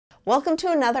Welcome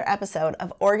to another episode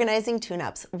of Organizing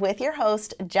Tune-Ups with your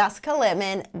host, Jessica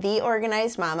Littman, the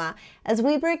Organized Mama, as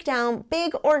we break down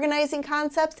big organizing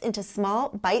concepts into small,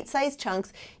 bite-sized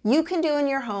chunks you can do in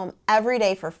your home every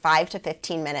day for 5 to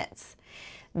 15 minutes.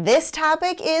 This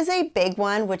topic is a big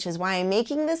one, which is why I'm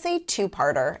making this a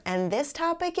two-parter, and this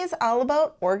topic is all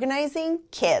about organizing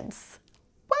kids.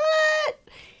 What?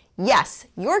 Yes,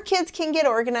 your kids can get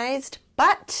organized,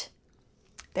 but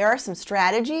there are some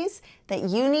strategies that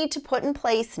you need to put in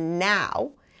place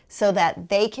now so that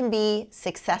they can be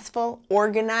successful,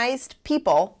 organized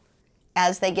people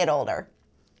as they get older.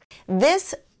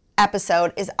 This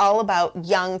episode is all about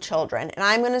young children, and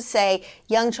I'm going to say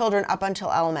young children up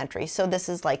until elementary. So this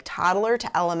is like toddler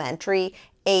to elementary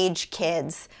age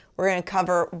kids. We're going to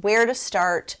cover where to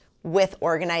start with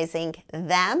organizing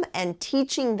them and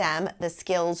teaching them the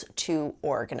skills to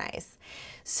organize.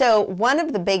 So one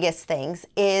of the biggest things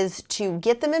is to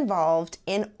get them involved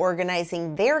in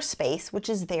organizing their space, which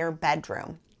is their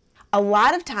bedroom. A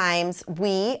lot of times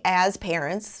we as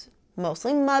parents,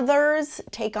 mostly mothers,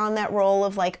 take on that role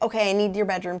of like, okay, I need your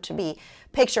bedroom to be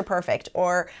picture perfect,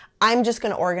 or I'm just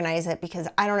going to organize it because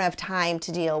I don't have time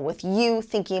to deal with you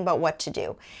thinking about what to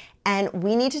do. And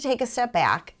we need to take a step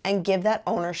back and give that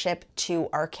ownership to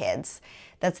our kids.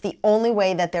 That's the only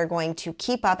way that they're going to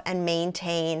keep up and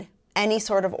maintain any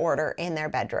sort of order in their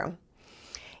bedroom.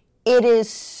 It is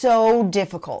so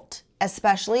difficult,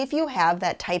 especially if you have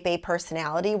that type A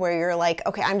personality where you're like,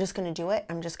 okay, I'm just going to do it.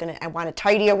 I want it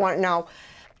tidy. I want to know.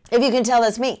 If you can tell,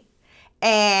 that's me.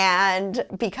 And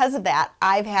because of that,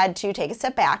 I've had to take a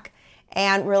step back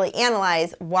and really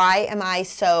analyze, why am I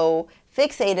so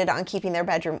fixated on keeping their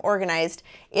bedroom organized?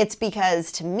 It's because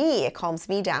to me, it calms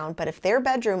me down. But if their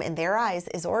bedroom in their eyes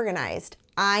is organized,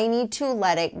 I need to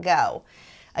let it go.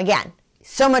 Again,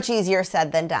 so much easier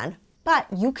said than done, but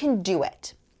you can do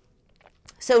it.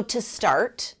 So to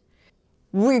start,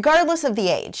 regardless of the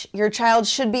age, your child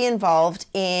should be involved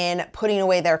in putting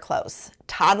away their clothes.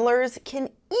 Toddlers can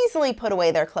easily put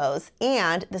away their clothes,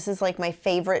 and this is like my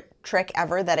favorite trick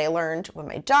ever that I learned when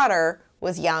my daughter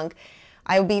was young.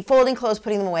 I would be folding clothes,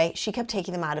 putting them away. She kept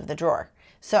taking them out of the drawer.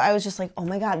 So I was just like, oh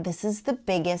my God, this is the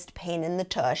biggest pain in the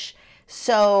tush.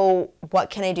 So what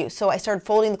can I do? So I started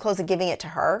folding the clothes and giving it to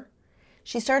her.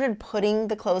 She started putting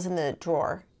the clothes in the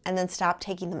drawer and then stopped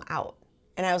taking them out.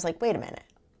 And I was like, wait a minute.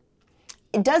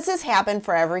 Does this happen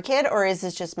for every kid, or is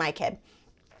this just my kid?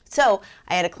 So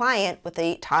I had a client with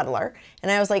a toddler, and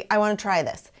I was like, I want to try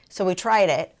this. So we tried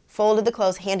it, folded the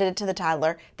clothes, handed it to the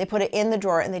toddler. They put it in the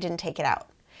drawer and they didn't take it out.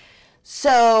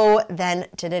 So then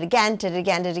did it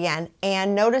again,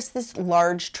 and noticed this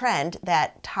large trend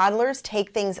that toddlers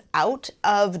take things out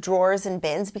of drawers and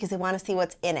bins because they want to see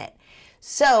what's in it.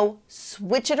 So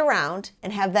switch it around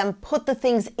and have them put the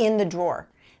things in the drawer.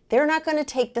 They're not going to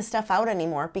take the stuff out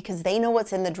anymore because they know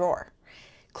what's in the drawer.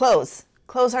 Clothes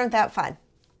aren't that fun.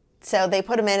 So they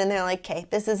put them in and they're like, okay,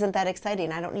 this isn't that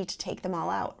exciting. I don't need to take them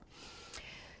all out.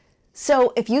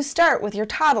 So if you start with your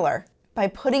toddler by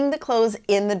putting the clothes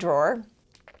in the drawer,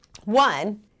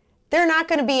 one, they're not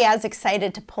going to be as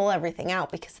excited to pull everything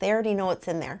out because they already know what's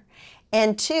in there.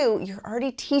 And two, you're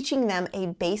already teaching them a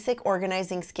basic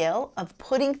organizing skill of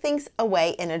putting things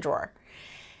away in a drawer.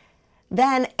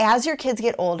 Then as your kids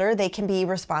get older, they can be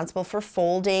responsible for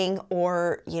folding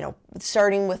or,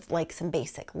 starting with like some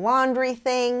basic laundry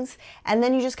things. And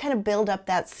then you just kind of build up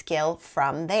that skill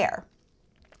from there.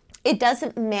 It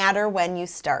doesn't matter when you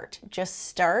start. Just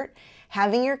start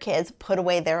having your kids put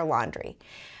away their laundry.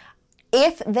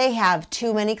 If they have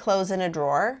too many clothes in a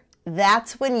drawer,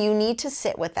 that's when you need to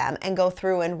sit with them and go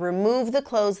through and remove the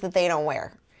clothes that they don't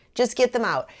wear. Just get them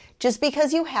out. Just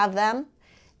because you have them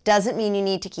doesn't mean you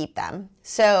need to keep them.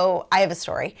 So I have a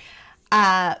story.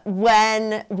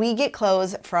 When we get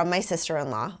clothes from my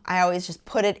sister-in-law, I always just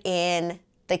put it in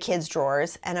the kids'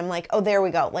 drawers and I'm like, oh, there we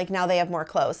go. Like now they have more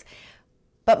clothes.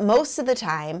 But most of the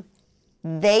time,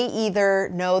 they either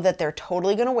know that they're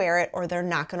totally going to wear it or they're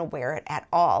not going to wear it at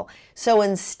all. So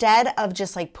instead of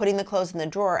just like putting the clothes in the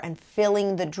drawer and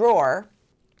filling the drawer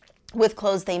with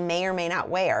clothes they may or may not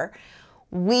wear,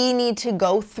 we need to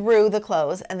go through the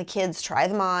clothes and the kids try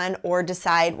them on or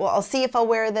decide, well, I'll see if I'll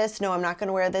wear this. No, I'm not going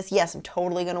to wear this. Yes, I'm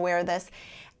totally going to wear this.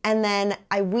 And then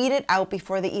I weed it out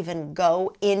before they even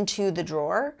go into the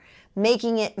drawer,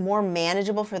 making it more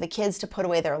manageable for the kids to put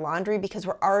away their laundry because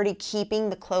we're already keeping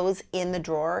the clothes in the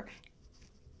drawer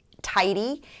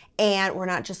tidy and we're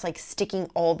not just like sticking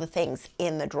all the things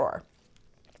in the drawer.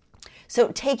 So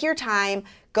take your time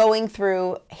going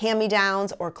through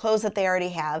hand-me-downs or clothes that they already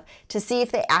have to see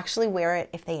if they actually wear it,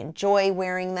 if they enjoy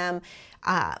wearing them,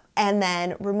 and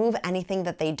then remove anything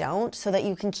that they don't so that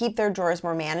you can keep their drawers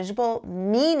more manageable,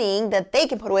 meaning that they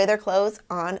can put away their clothes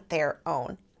on their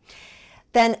own.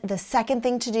 Then the second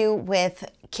thing to do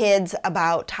with kids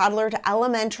about toddler to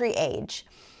elementary age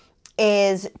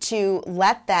is to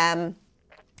let them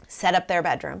set up their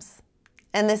bedrooms.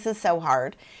 And this is so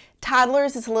hard.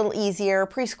 Toddlers, it's a little easier.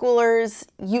 Preschoolers,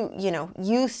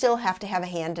 you still have to have a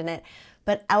hand in it.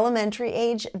 But elementary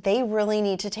age, they really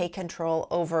need to take control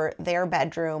over their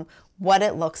bedroom, what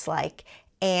it looks like,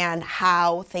 and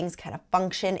how things kind of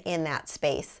function in that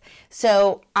space.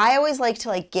 So I always like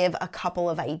to give a couple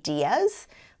of ideas.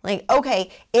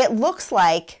 Okay, it looks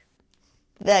like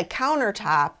the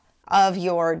countertop of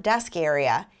your desk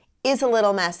area is a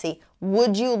little messy.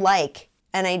 Would you like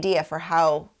an idea for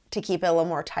how to keep it a little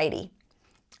more tidy?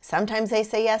 Sometimes they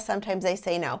say yes, sometimes they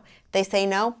say no. If they say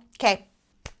no, okay,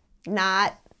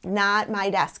 not my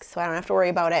desk, so I don't have to worry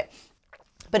about it.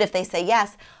 But if they say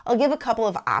yes, I'll give a couple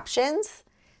of options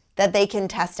that they can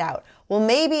test out. Well,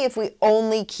 maybe if we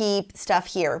only keep stuff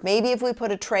here, maybe if we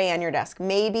put a tray on your desk,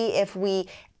 maybe if we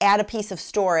add a piece of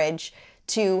storage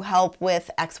to help with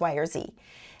X, Y, or Z.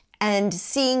 And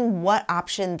seeing what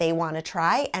option they want to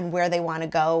try and where they want to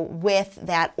go with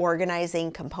that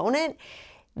organizing component,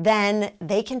 then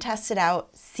they can test it out,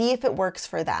 see if it works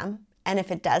for them. And if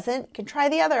it doesn't, you can try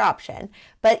the other option.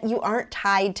 But you aren't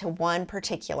tied to one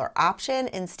particular option.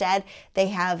 Instead, they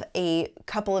have a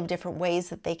couple of different ways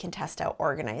that they can test out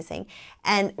organizing.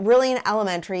 And really in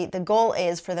elementary, the goal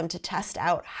is for them to test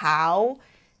out how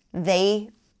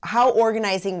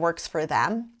organizing works for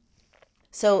them,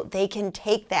 so they can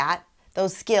take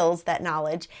those skills, that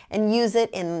knowledge, and use it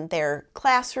in their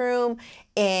classroom,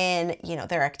 in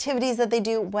their activities that they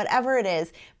do, whatever it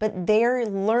is, but they're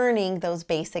learning those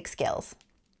basic skills.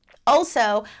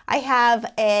 Also, I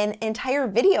have an entire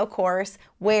video course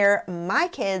where my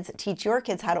kids teach your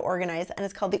kids how to organize, and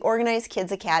it's called the Organized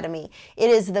Kids Academy. It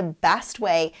is the best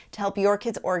way to help your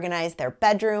kids organize their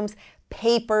bedrooms,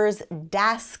 papers,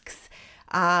 desks,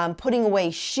 putting away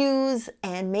shoes,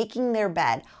 and making their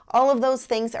bed. All of those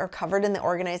things are covered in the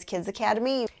Organized Kids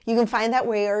Academy. You can find that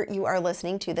where you are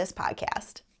listening to this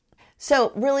podcast.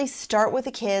 So really start with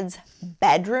the kids'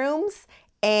 bedrooms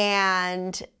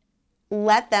and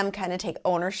let them kind of take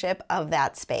ownership of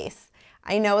that space.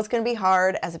 I know it's going to be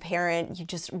hard as a parent. You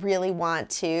just really want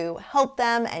to help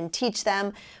them and teach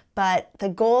them, but the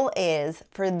goal is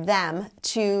for them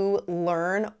to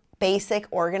learn basic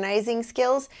organizing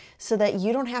skills so that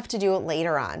you don't have to do it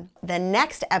later on. The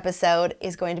next episode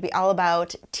is going to be all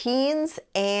about teens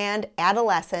and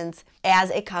adolescents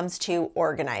as it comes to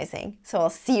organizing. So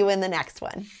I'll see you in the next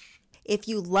one. If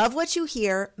you love what you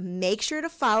hear, make sure to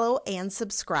follow and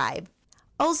subscribe.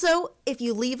 Also, if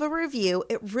you leave a review,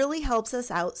 it really helps us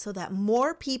out so that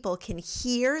more people can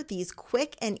hear these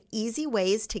quick and easy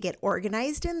ways to get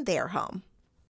organized in their home.